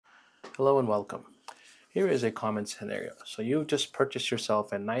Hello and welcome. Here is a common scenario. So you've just purchased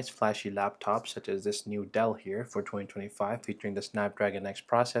yourself a nice flashy laptop such as this new Dell here for 2025 featuring the Snapdragon X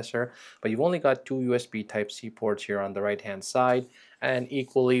processor, but you've only got two USB Type-C ports here on the right hand side and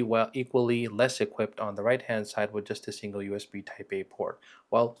equally less equipped on the right hand side with just a single USB Type-A port.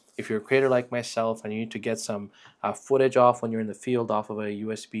 Well, if you're a creator like myself and you need to get some footage off when you're in the field off of a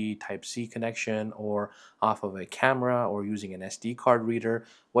USB Type-C connection or off of a camera or using an SD card reader,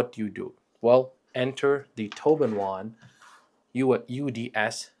 what do? Well, enter the TobenONE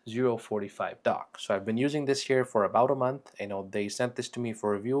UDS045 dock. So I've been using this here for about a month. I know they sent this to me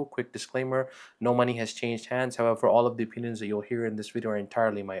for review. Quick disclaimer, no money has changed hands. However, all of the opinions that you'll hear in this video are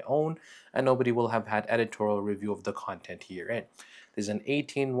entirely my own, and nobody will have had editorial review of the content herein. There's an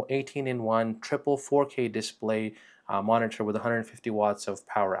 18-in-1 triple 4K display monitor with 150 watts of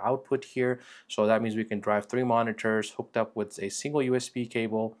power output here. So that means we can drive 3 monitors hooked up with a single USB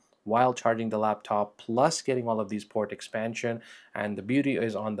cable while charging the laptop, plus getting all of these port expansion. And the beauty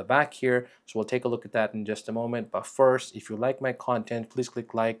is on the back here, so we'll take a look at that in just a moment. But first, if you like my content, please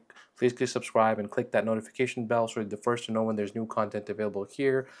click like, please click subscribe, and click that notification bell so you're the first to know when there's new content available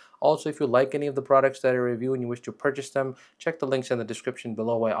here. Also, if you like any of the products that I review and you wish to purchase them, check the links in the description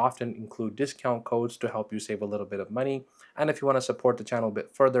below. I often include discount codes to help you save a little bit of money. And if you want to support the channel a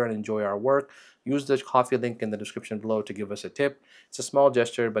bit further and enjoy our work, use the coffee link in the description below to give us a tip. It's a small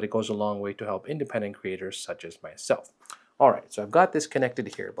gesture, but it goes a long way to help independent creators such as myself. Alright, so I've got this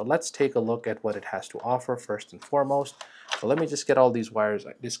connected here, but let's take a look at what it has to offer first and foremost. So let me just get all these wires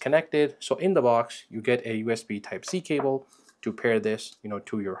disconnected. So in the box, you get a USB Type-C cable to pair this,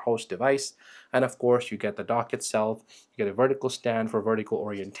 to your host device. And of course, you get the dock itself, you get a vertical stand for vertical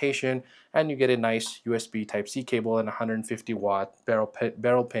orientation, and you get a nice USB Type-C cable and 150 watt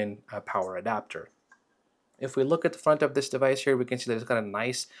barrel pin power adapter. If we look at the front of this device here, we can see that it's got a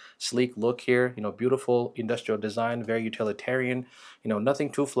nice sleek look here, beautiful industrial design, very utilitarian,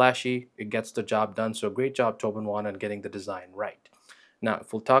 nothing too flashy. It gets the job done. So great job, TobenONE, on getting the design right. Now,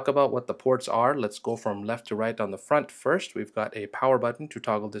 if we'll talk about what the ports are, let's go from left to right on the front first. We've got a power button to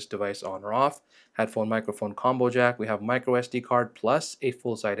toggle this device on or off, headphone microphone combo jack. We have micro SD card plus a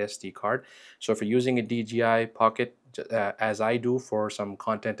full-size SD card. So if you're using a DJI Pocket, as I do for some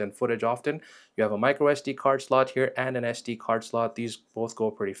content and footage often, you have a micro SD card slot here and an SD card slot. These both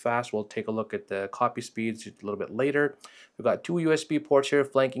go pretty fast. We'll take a look at the copy speeds a little bit later. We've got two USB ports here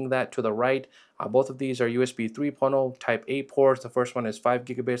flanking that to the right. Both of these are USB 3.0 Type-A ports. The first one is 5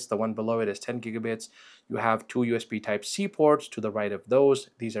 gigabits. The one below it is 10 gigabits. You have two USB Type-C ports to the right of those.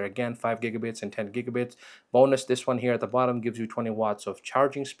 These are again 5 gigabits and 10 gigabits. Bonus, this one here at the bottom gives you 20 watts of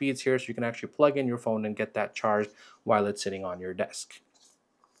charging speeds here, so you can actually plug in your phone and get that charged while it's sitting on your desk.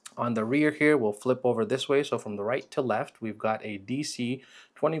 On the rear here, we'll flip over this way. So from the right to left, we've got a DC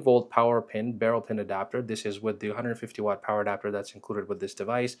 20-volt power pin, barrel pin adapter. This is with the 150 watt power adapter that's included with this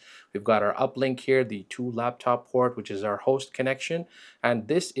device. We've got our uplink here, the 2 laptop port, which is our host connection. And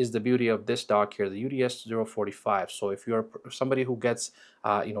this is the beauty of this dock here, the UDS045. So if you're somebody who gets,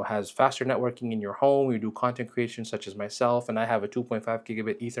 has faster networking in your home, you do content creation such as myself, and I have a 2.5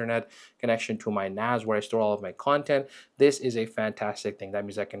 gigabit Ethernet connection to my NAS where I store all of my content, this is a fantastic thing. That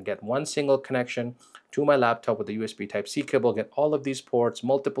means I can get one single connection to my laptop with a USB Type-C cable, get all of these ports,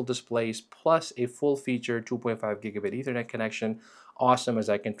 multiple displays, plus a full feature 2.5 gigabit Ethernet connection. Awesome, as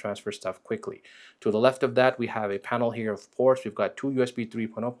I can transfer stuff quickly. To the left of that, we have a panel here of ports. We've got two USB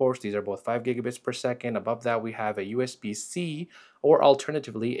 3.0 ports. These are both 5 gigabits per second. Above that, we have a USB-C or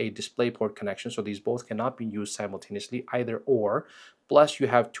alternatively a DisplayPort connection. So these both cannot be used simultaneously, either or. Plus, you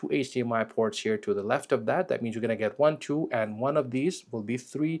have two HDMI ports here to the left of that. That means you're going to get 1, 2, and one of these will be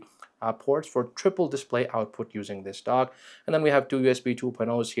 3 ports for triple display output using this dock. And then we have two USB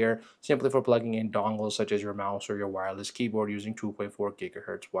 2.0s here, simply for plugging in dongles such as your mouse or your wireless keyboard using 2.4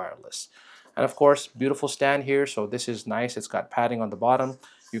 gigahertz wireless. And of course, beautiful stand here. So this is nice. It's got padding on the bottom.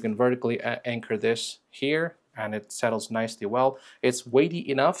 You can vertically anchor this here, and it settles nicely well. It's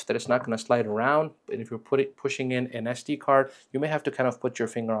weighty enough that it's not going to slide around, but if you're pushing in an SD card, you may have to kind of put your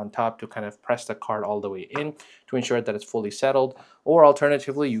finger on top to kind of press the card all the way in to ensure that it's fully settled. Or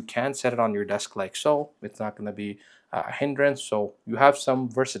alternatively, you can set it on your desk like so. It's not going to be a hindrance, so you have some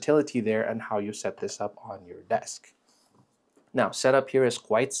versatility there and how you set this up on your desk. Now, setup here is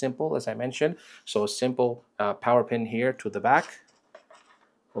quite simple, as I mentioned. So a simple power pin here to the back.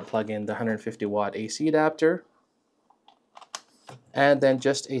 We'll plug in the 150 watt AC adapter, and then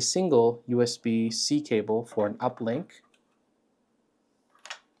just a single USB-C cable for an uplink.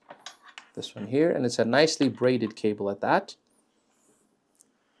 This one here, and it's a nicely braided cable at that.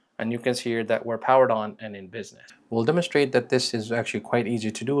 And you can see here that we're powered on and in business. We'll demonstrate that this is actually quite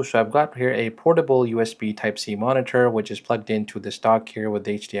easy to do. So I've got here a portable USB Type-C monitor, which is plugged into this dock here with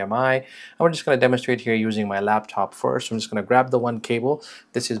the HDMI. And we're just going to demonstrate here using my laptop first. I'm just going to grab the one cable.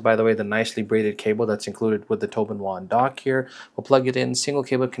 This is, by the way, the nicely braided cable that's included with the TobenONE dock here. We'll plug it in, single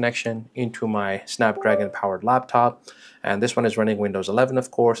cable connection into my Snapdragon powered laptop. And this one is running Windows 11,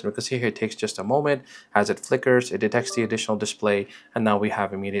 of course. And we can see here it takes just a moment. As it flickers, it detects the additional display, and now we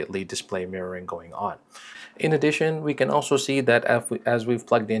have immediately display mirroring going on. In addition, we can also see that as we've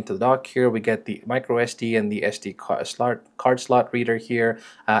plugged into the dock here, we get the microsd and the SD card slot reader here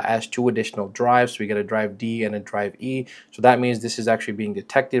as two additional drives. So we get a drive D and a drive E. So that means this is actually being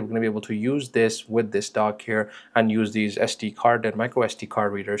detected. We're going to be able to use this with this dock here and use these SD card and microsd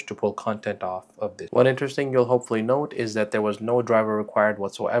card readers to pull content off of this. One interesting you'll hopefully note is that there was no driver required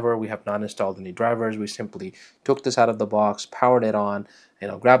whatsoever. We have not installed any drivers. We simply took this out of the box, powered it on,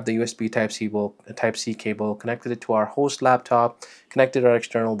 grabbed the USB Type-C cable, connected it to our host laptop, connected our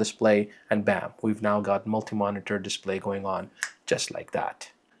external display, and bam, we've now got multi-monitor display going on just like that.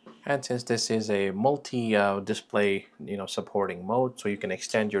 And since this is a multi-display, supporting mode, so you can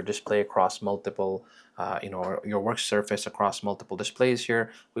extend your display across multiple, your work surface across multiple displays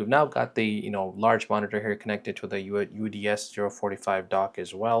here. We've now got the, large monitor here connected to the UDS045 dock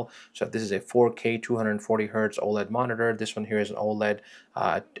as well. So this is a 4K 240 Hertz OLED monitor. This one here is an OLED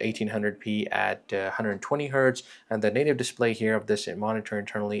 1800p at 120 Hertz, and the native display here of this monitor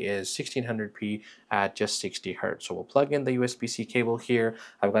internally is 1600p at just 60 Hertz. So we'll plug in the USB-C cable here.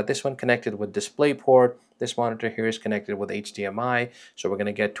 I've got this one connected with DisplayPort. This monitor here is connected with HDMI, so we're going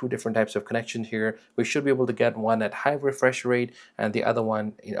to get two different types of connections here. We should be able to get one at high refresh rate and the other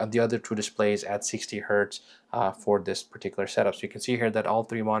one, the other two displays at 60 Hertz for this particular setup. So you can see here that all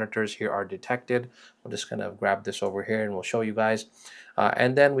three monitors here are detected. We'll just kind of grab this over here and we'll show you guys.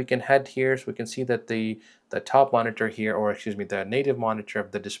 And then we can head here, so we can see that the top monitor here, or excuse me, the native monitor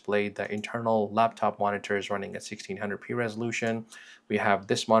of the display, the internal laptop monitor is running at 1600p resolution. We have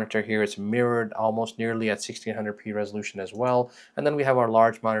this monitor here, it's mirrored almost nearly at 1600p resolution as well. And then we have our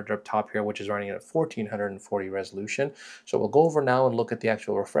large monitor up top here, which is running at 1440 resolution. So we'll go over now and look at the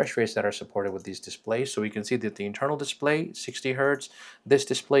actual refresh rates that are supported with these displays. So we can see that the internal display, 60 Hertz, this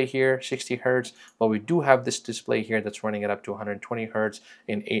display here, 60 Hertz, but we do have this display here that's running it up to 120 Hertz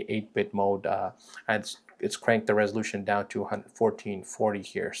in 8-bit mode, and it's cranked the resolution down to 1440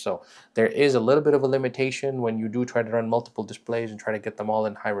 here. So there is a little bit of a limitation when you do try to run multiple displays and try to get them all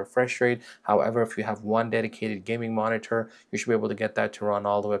in high refresh rate. However, if you have one dedicated gaming monitor, you should be able to get that to run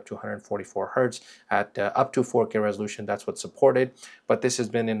all the way up to 144 Hertz at up to 4K resolution. That's what's supported. But this has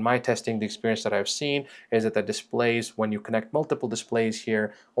been, in my testing, the experience that I've seen is that the displays, when you connect multiple displays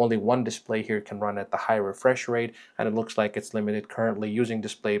here, only one display here can run at the high refresh rate, and it looks like it's limited currently using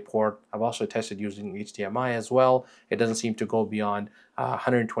DisplayPort. I've also tested using HDMI as well. It doesn't seem to go beyond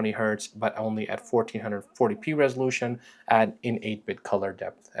 120 Hertz, but only at 1440p resolution and in 8-bit color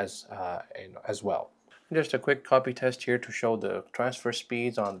depth as well. Just a quick copy test here to show the transfer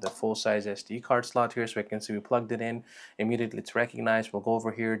speeds on the full-size SD card slot here. So I can see we plugged it in, immediately it's recognized. We'll go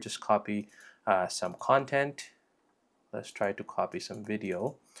over here, just copy some content. Let's try to copy some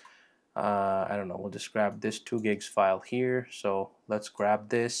video. I don't know, we'll just grab this 2 gigs file here. So let's grab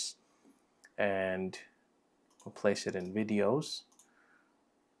this and we'll place it in videos.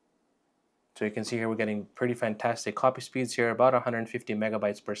 So you can see here we're getting pretty fantastic copy speeds here, about 150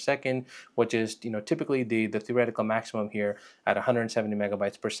 megabytes per second, which is typically the theoretical maximum here at 170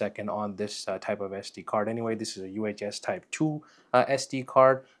 megabytes per second on this type of SD card. Anyway, this is a UHS Type 2 SD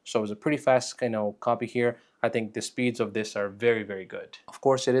card, so it's a pretty fast copy here. I think the speeds of this are very, very good. Of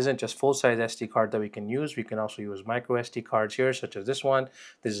course, it isn't just full-size SD card that we can use. We can also use micro SD cards here, such as this one.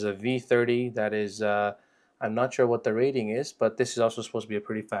 This is a V30 that is I'm not sure what the rating is, but this is also supposed to be a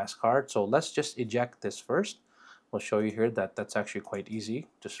pretty fast card. So let's just eject this first. We'll show you here that that's actually quite easy.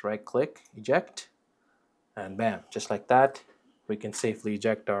 Just right click, eject, and bam, just like that, we can safely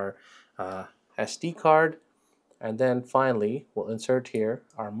eject our SD card. And then finally, we'll insert here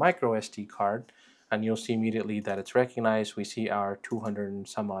our micro SD card, and you'll see immediately that it's recognized. We see our 200 and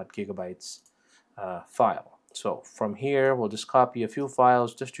some odd gigabytes file. So from here, we'll just copy a few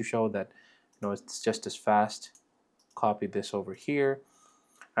files just to show that it's just as fast. Copy this over here,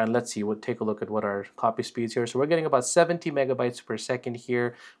 and let's see, we'll take a look at what our copy speeds here. So we're getting about 70 megabytes per second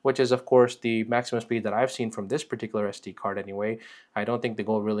here, which is of course the maximum speed that I've seen from this particular SD card anyway. I don't think they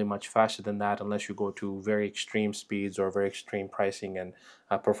go really much faster than that unless you go to very extreme speeds or very extreme pricing and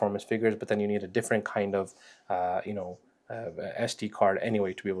performance figures, but then you need a different kind of SD card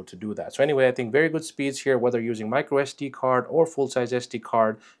anyway to be able to do that. So anyway, I think very good speeds here, whether using micro SD card or full-size SD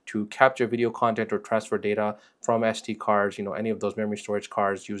card to capture video content or transfer data from SD cards, any of those memory storage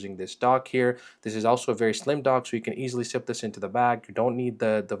cards using this dock here. This is also a very slim dock, so you can easily zip this into the bag. You don't need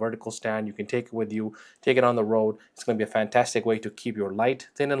the vertical stand. You can take it with you, take it on the road. It's going to be a fantastic way to keep your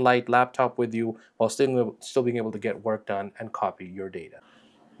thin and light laptop with you while still being able to get work done and copy your data.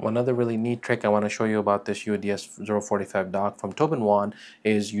 One other really neat trick I want to show you about this UDS045 dock from TobenONE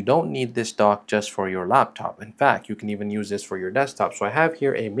is you don't need this dock just for your laptop. In fact, you can even use this for your desktop. So I have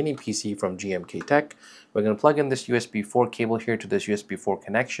here a mini PC from GMK Tech. We're going to plug in this USB 4 cable here to this USB 4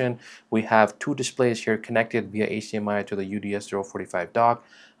 connection. We have two displays here connected via HDMI to the UDS045 dock.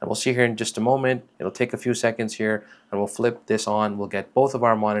 And we'll see here in just a moment. It'll take a few seconds here and we'll flip this on. We'll get both of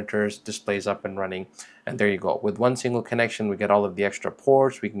our monitors displays up and running. And there you go. With one single connection, we get all of the extra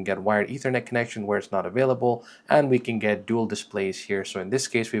ports. We can get wired Ethernet connection where it's not available, and we can get dual displays here. So in this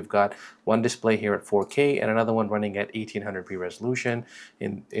case, we've got one display here at 4K and another one running at 1800p resolution.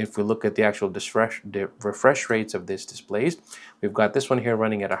 And if we look at the actual refresh rates of these displays, we've got this one here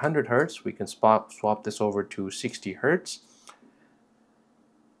running at 100 Hertz. We can swap this over to 60 Hertz.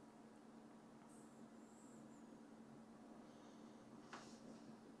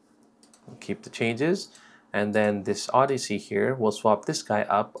 Keep the changes, and then this Odyssey here, we'll swap this guy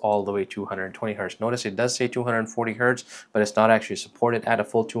up all the way to 220 Hertz. Notice it does say 240 Hertz, but it's not actually supported at a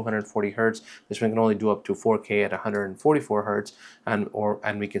full 240 Hertz. This one can only do up to 4K at 144 Hertz, and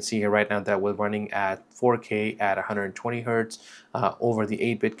we can see here right now that we're running at 4K at 120 Hertz over the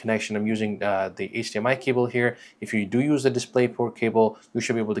 8-bit connection. I'm using the HDMI cable here. If you do use the DisplayPort cable, you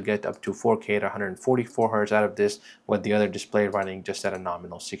should be able to get up to 4K at 144 Hertz out of this, with the other display running just at a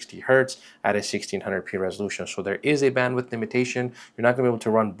nominal 60 Hertz at a 1600p resolution. So there is a bandwidth limitation. You're not going to be able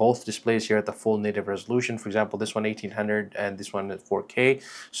to run both displays here at the full native resolution. For example, this one 1800 and this one at 4K.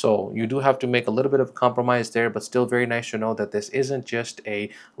 So you do have to make a little bit of a compromise there, but still very nice to know that this isn't just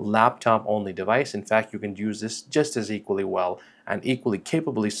a laptop only device. In fact, you can use this just as equally well and equally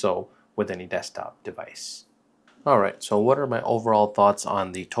capably so with any desktop device. Alright, so what are my overall thoughts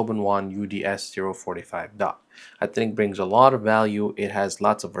on the TobenONE UDS045 dock? I think it brings a lot of value. It has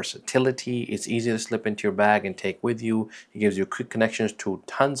lots of versatility. It's easy to slip into your bag and take with you. It gives you quick connections to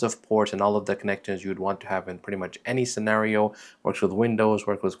tons of ports and all of the connections you'd want to have in pretty much any scenario. Works with Windows,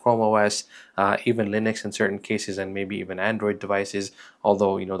 works with Chrome OS, even Linux in certain cases, and maybe even Android devices,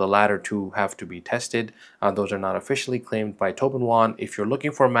 although the latter two have to be tested. Those are not officially claimed by TobenONE. If you're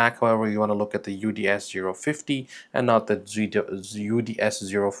looking for Mac, however, you want to look at the UDS050 and not the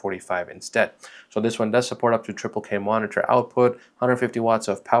UDS045 instead. So this one does support up to triple K monitor output, 150 watts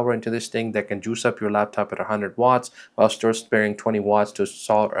of power into this thing that can juice up your laptop at 100 watts while still sparing 20 watts to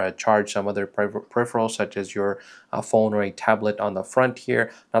charge some other peripherals such as your phone or a tablet on the front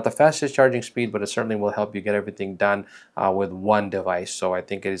here. Not the fastest charging speed, but it certainly will help you get everything done with one device. So I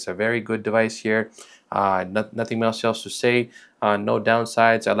think it is a very good device here. Nothing else to say. No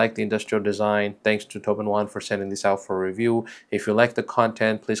downsides. I like the industrial design. Thanks to TobenONE for sending this out for review. If you like the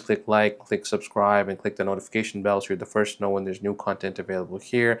content, please click like, click subscribe, and click the notification bell so you're the first to know when there's new content available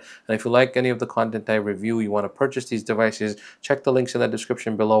here. And if you like any of the content I review, you want to purchase these devices, check the links in the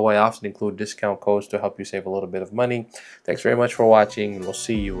description below. I often include discount codes to help you save a little bit of money. Thanks very much for watching, and we'll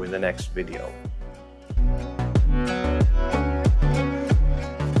see you in the next video.